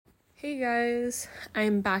Hey guys,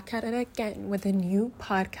 I'm back at it again with a new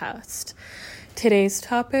podcast. Today's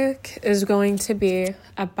topic is going to be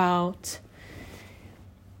about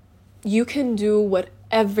you can do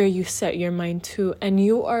whatever you set your mind to, and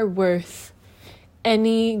you are worth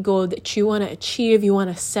any goal that you want to achieve, you want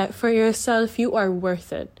to set for yourself. You are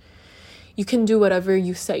worth it. You can do whatever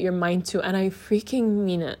you set your mind to, and I freaking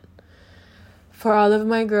mean it. For all of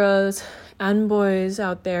my girls and boys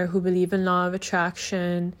out there who believe in law of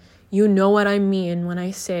attraction, you know what I mean when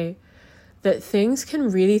I say that things can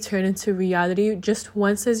really turn into reality just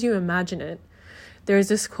once as you imagine it. There's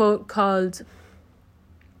this quote called,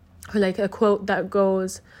 or like a quote that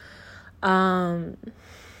goes, dream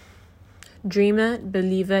it,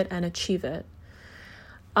 believe it, and achieve it.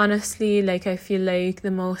 Honestly, I feel like the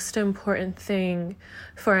most important thing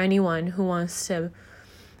for anyone who wants to,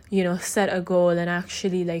 set a goal and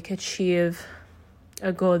actually achieve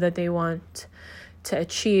a goal that they want to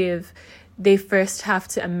achieve, they first have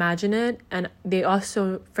to imagine it, and they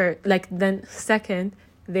also second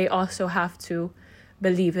they also have to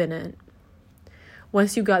believe in it.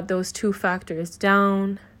 Once you got those two factors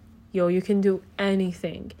down, you can do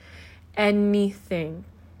anything. And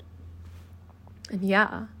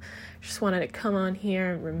yeah, just wanted to come on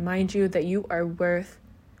here and remind you that you are worth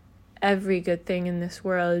every good thing in this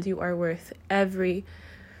world. You are worth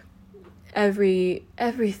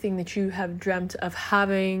everything that you have dreamt of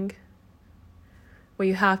having. What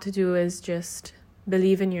you have to do is just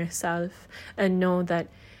believe in yourself and know that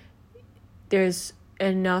there's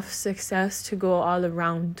enough success to go all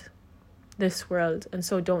around this world. And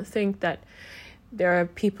so don't think that there are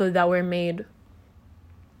people that were made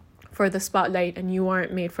for the spotlight and you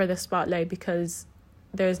aren't made for the spotlight, because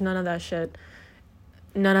there's none of that shit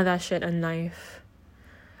in life.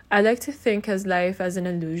 I like to think as life as an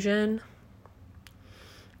illusion,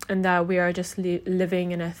 and that we are just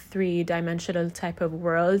living in a 3-dimensional type of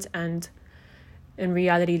world, and in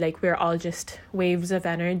reality, we're all just waves of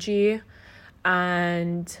energy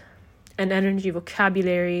and an energy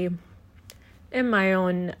vocabulary. In my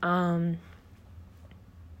own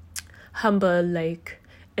humble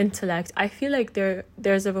intellect, I feel like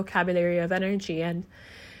there's a vocabulary of energy, and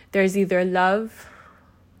there's either love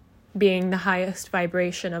being the highest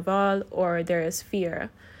vibration of all, or there is fear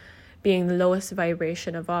being the lowest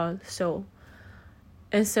vibration of all. So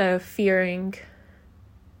instead of fearing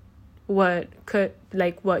what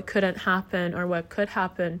couldn't happen or what could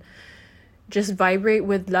happen, just vibrate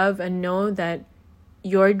with love and know that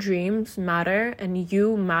your dreams matter and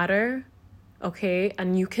you matter, okay?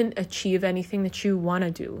 And you can achieve anything that you want to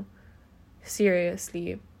do.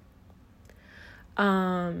 Seriously.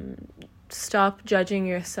 Stop judging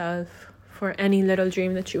yourself for any little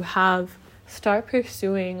dream that you have. Start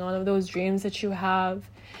pursuing all of those dreams that you have.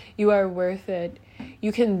 You are worth it.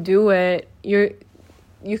 You can do it. You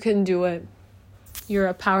can do it. You're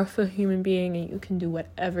a powerful human being, and you can do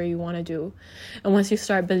whatever you want to do. And once you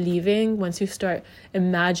start believing, once you start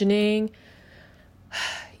imagining,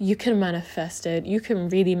 you can manifest it. You can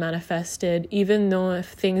really manifest it, even though if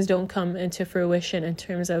things don't come into fruition in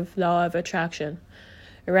terms of law of attraction.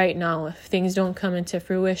 Right now, if things don't come into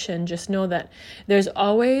fruition, just know that there's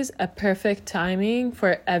always a perfect timing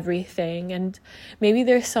for everything. And maybe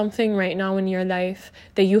there's something right now in your life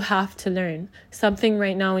that you have to learn, something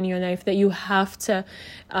right now in your life that you have to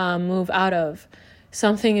move out of,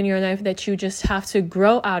 something in your life that you just have to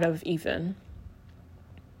grow out of. Even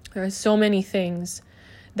there are so many things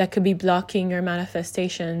that could be blocking your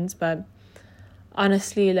manifestations, but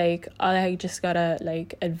honestly, all I just gotta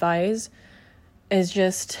advise is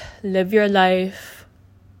just live your life,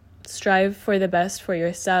 strive for the best for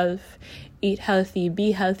yourself, eat healthy,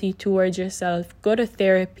 be healthy towards yourself, go to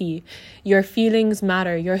therapy. Your feelings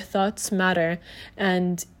matter, your thoughts matter,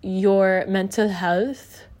 and your mental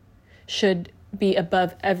health should be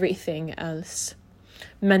above everything else.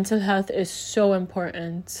 Mental health is so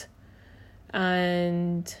important.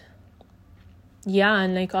 And yeah,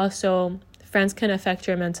 and also friends can affect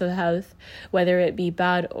your mental health, whether it be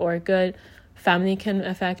bad or good. Family can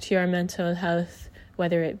affect your mental health,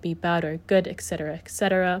 whether it be bad or good, etc.,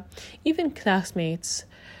 etc. Even classmates.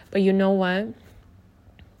 But you know what?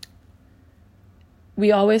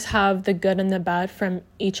 We always have the good and the bad from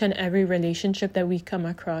each and every relationship that we come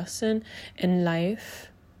across in life.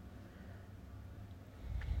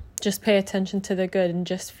 Just pay attention to the good and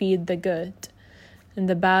just feed the good. And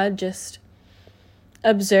the bad, just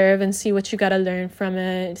observe and see what you got to learn from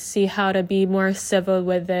it. See how to be more civil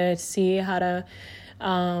with it. See how to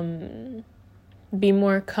be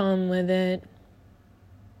more calm with it.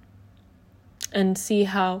 And see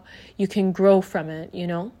how you can grow from it,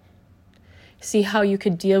 See how you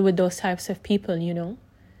could deal with those types of people, you know?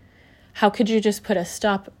 How could you just put a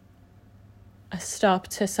stop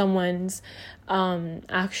to someone's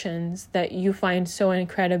actions that you find so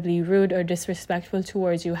incredibly rude or disrespectful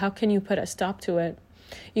towards you? How can you put a stop to it?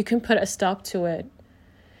 You can put a stop to it.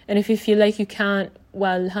 And if you feel like you can't,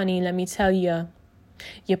 well, honey, let me tell you,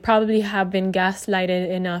 you probably have been gaslighted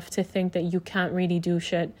enough to think that you can't really do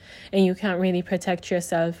shit and you can't really protect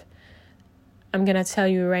yourself. I'm going to tell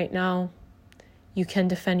you right now, you can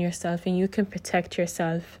defend yourself and you can protect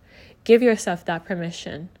yourself. Give yourself that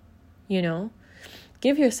permission, you know?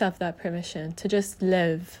 Give yourself that permission to just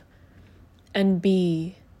live and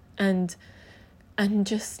be and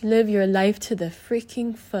just live your life to the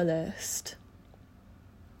freaking fullest.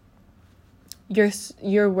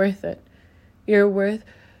 You're worth it. You're worth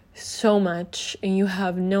so much and you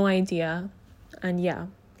have no idea. And yeah,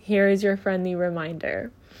 here is your friendly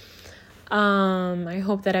reminder. I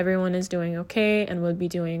hope that everyone is doing okay and will be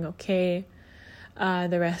doing okay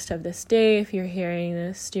the rest of this day. If you're hearing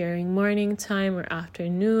this during morning time or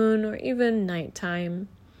afternoon or even nighttime.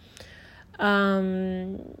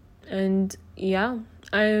 And yeah,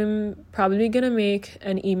 I'm probably going to make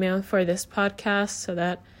an email for this podcast so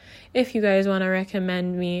that if you guys want to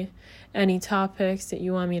recommend me any topics that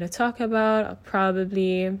you want me to talk about, I'll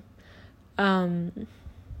probably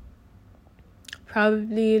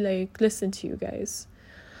like listen to you guys.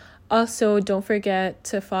 Also, don't forget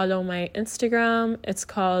to follow my Instagram. It's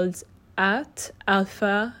called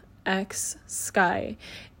 @AlphaXSky,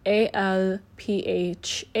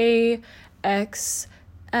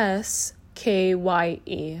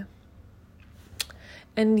 AlphaXSkye.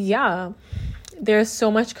 And yeah, there's so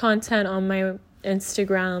much content on my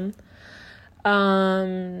Instagram.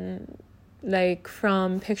 Like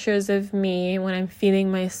from pictures of me when I'm feeling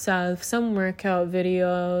myself, some workout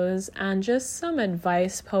videos, and just some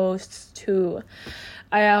advice posts too.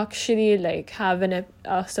 I actually like have an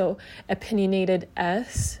also opinionated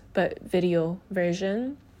but video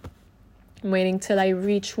version. I'm waiting till I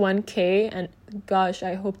reach 1K, and gosh,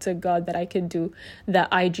 I hope to God that I could do the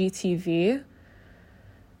IGTV.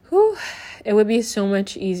 Whew, it would be so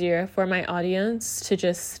much easier for my audience to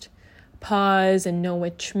just pause and know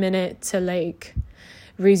which minute to like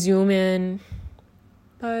resume in.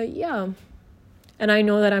 But yeah, and I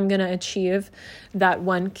know that I'm gonna achieve that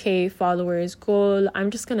 1K followers goal.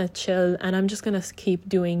 I'm just gonna chill and I'm just gonna keep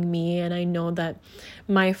doing me, and I know that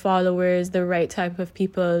my followers, the right type of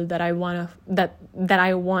people that I want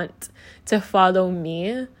to follow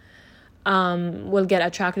me, will get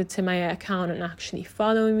attracted to my account and actually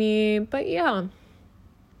follow me. But yeah,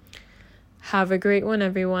 have a great one,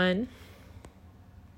 everyone.